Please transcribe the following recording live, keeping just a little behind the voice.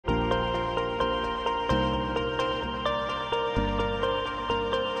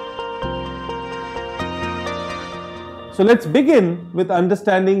So let's begin with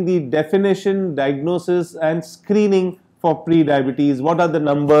understanding the definition, diagnosis and screening for prediabetes. What are the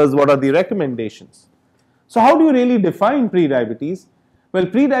numbers? What are the recommendations? So how do you really define prediabetes? Well,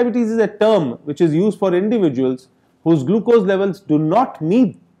 prediabetes is a term which is used for individuals whose glucose levels do not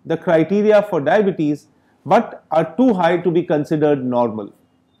meet the criteria for diabetes but are too high to be considered normal.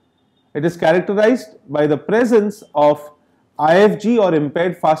 It is characterized by the presence of IFG or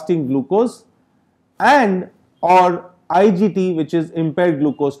impaired fasting glucose and or IGT, which is impaired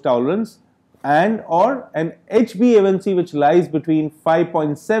glucose tolerance, and or an HbA1c which lies between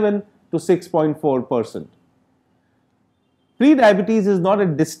 5.7 to 6.4%. Prediabetes is not a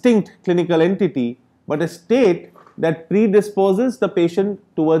distinct clinical entity but a state that predisposes the patient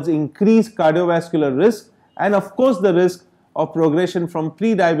towards increased cardiovascular risk and of course the risk of progression from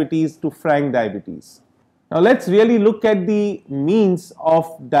prediabetes to frank diabetes. Now let's really look at the means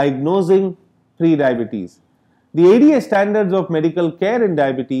of diagnosing prediabetes. The ADA standards of medical care in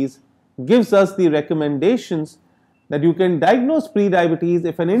diabetes gives us the recommendations that you can diagnose prediabetes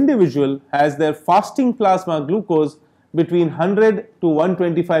if an individual has their fasting plasma glucose between 100 to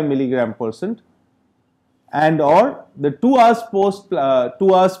 125 mg/% and or the 2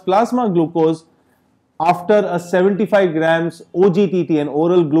 hours plasma glucose after a 75 grams OGTT, an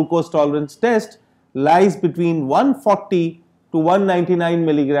oral glucose tolerance test, lies between 140 to 199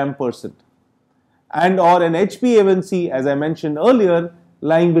 mg/% and or an HbA1c, as I mentioned earlier,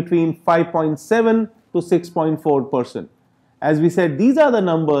 lying between 5.7 to 6.4%. As we said, these are the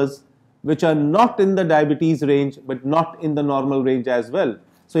numbers which are not in the diabetes range but not in the normal range as well.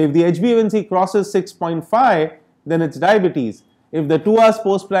 So if the HbA1c crosses 6.5, then it's diabetes. If the 2 hours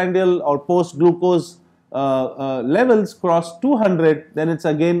postprandial or post glucose levels cross 200, then it's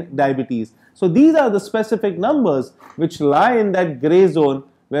again diabetes. So these are the specific numbers which lie in that gray zone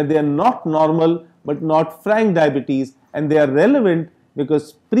where they are not normal but not frank diabetes, and they are relevant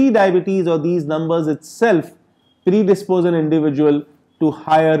because prediabetes or these numbers itself predispose an individual to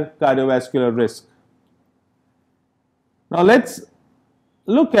higher cardiovascular risk. Now let's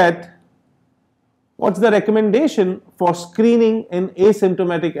look at what's the recommendation for screening in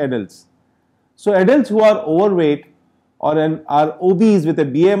asymptomatic adults. So adults who are overweight or are obese with a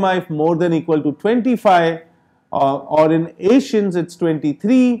BMI of more than equal to 25 or in Asians it's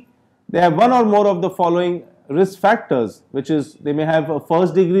 23, they have one or more of the following risk factors, which is they may have a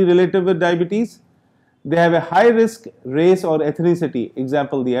first degree relative with diabetes, they have a high risk race or ethnicity,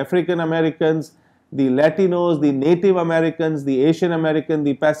 example the African Americans, the Latinos, the Native Americans, the Asian American,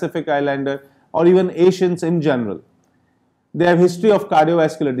 the Pacific Islander or even Asians in general. They have history of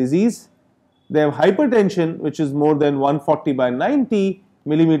cardiovascular disease, they have hypertension which is more than 140/90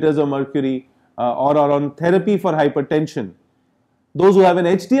 millimeters of mercury or are on therapy for hypertension. Those who have an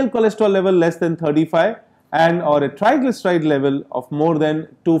HDL cholesterol level less than 35 and or a triglyceride level of more than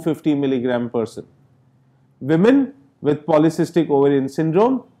 250 mg/%. Women with polycystic ovarian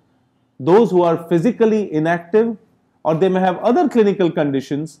syndrome, those who are physically inactive or they may have other clinical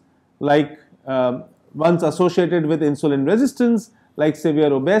conditions like ones associated with insulin resistance like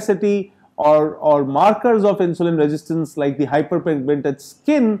severe obesity or markers of insulin resistance like the hyperpigmented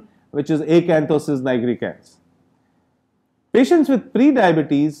skin which is acanthosis nigricans. Patients with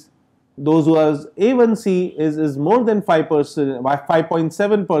prediabetes, those who have A1C is more than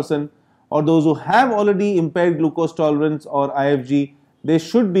 5.7% or those who have already impaired glucose tolerance or IFG, they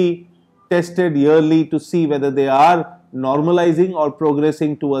should be tested yearly to see whether they are normalizing or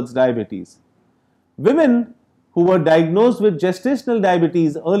progressing towards diabetes. Women who were diagnosed with gestational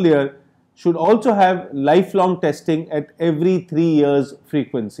diabetes earlier should also have lifelong testing at every 3 years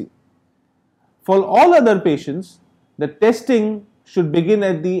frequency. For all other patients, the testing should begin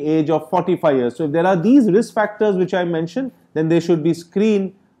at the age of 45 years. So if there are these risk factors which I mentioned, then they should be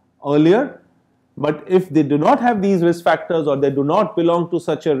screened earlier. But if they do not have these risk factors or they do not belong to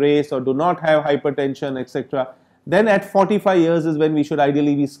such a race or do not have hypertension, etc., then at 45 years is when we should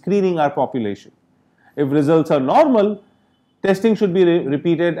ideally be screening our population. If results are normal, testing should be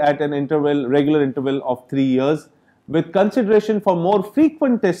repeated at an regular interval of 3 years with consideration for more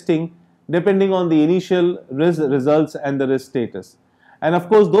frequent testing depending on the initial results and the risk status. And of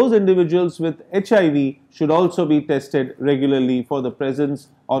course, those individuals with HIV should also be tested regularly for the presence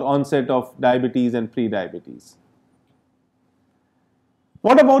or onset of diabetes and prediabetes.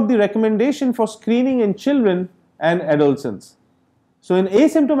 What about the recommendation for screening in children and adolescents? So in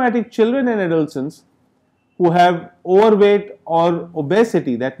asymptomatic children and adolescents who have overweight or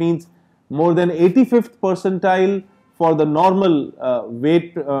obesity, that means more than 85th percentile for the normal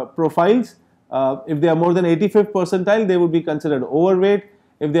weight profiles. If they are more than 85th percentile, they would be considered overweight.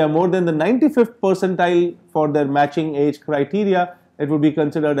 If they are more than the 95th percentile for their matching age criteria, it would be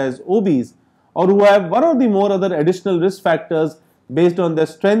considered as obese, or who have one or the more other additional risk factors based on the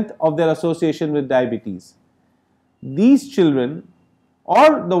strength of their association with diabetes. These children,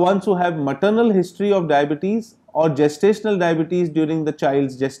 or the ones who have maternal history of diabetes or gestational diabetes during the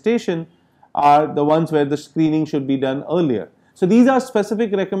child's gestation, are the ones where the screening should be done earlier. So these are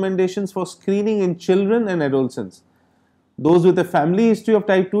specific recommendations for screening in children and adolescents. Those with a family history of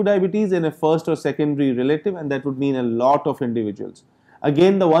type 2 diabetes and a first or secondary relative, and that would mean a lot of individuals.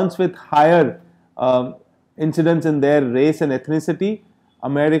 Again, the ones with higher incidence in their race and ethnicity,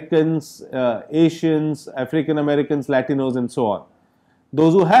 Americans, Asians, African Americans, Latinos, and so on.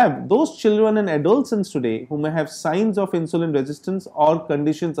 Those children and adolescents today who may have signs of insulin resistance or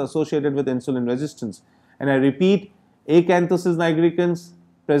conditions associated with insulin resistance. And I repeat, acanthosis nigricans,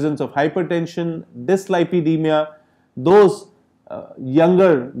 presence of hypertension, dyslipidemia, those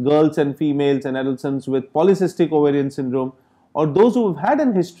younger girls and females and adolescents with polycystic ovarian syndrome, or those who have had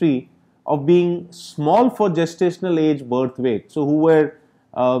a history of being small for gestational age birth weight, so who were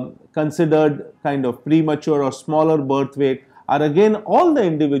considered kind of premature or smaller birth weight, are again all the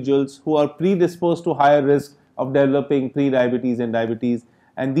individuals who are predisposed to higher risk of developing prediabetes and diabetes,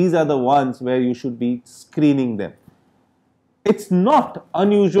 and these are the ones where you should be screening them. It's not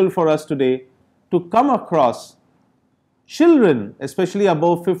unusual for us today to come across children, especially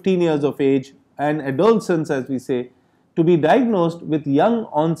above 15 years of age, and adolescents, as we say, to be diagnosed with young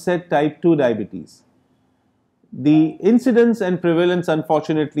onset type 2 diabetes. The incidence and prevalence,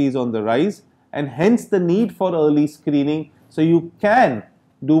 unfortunately, is on the rise, and hence the need for early screening. So you can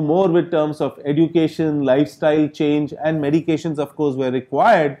do more with terms of education, lifestyle change, and medications, of course, were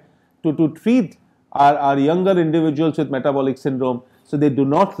required to treat our younger individuals with metabolic syndrome, so they do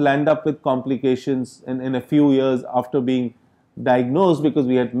not land up with complications in a few years after being diagnosed, because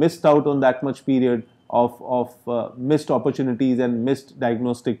we had missed out on that much period of missed opportunities and missed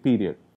diagnostic period.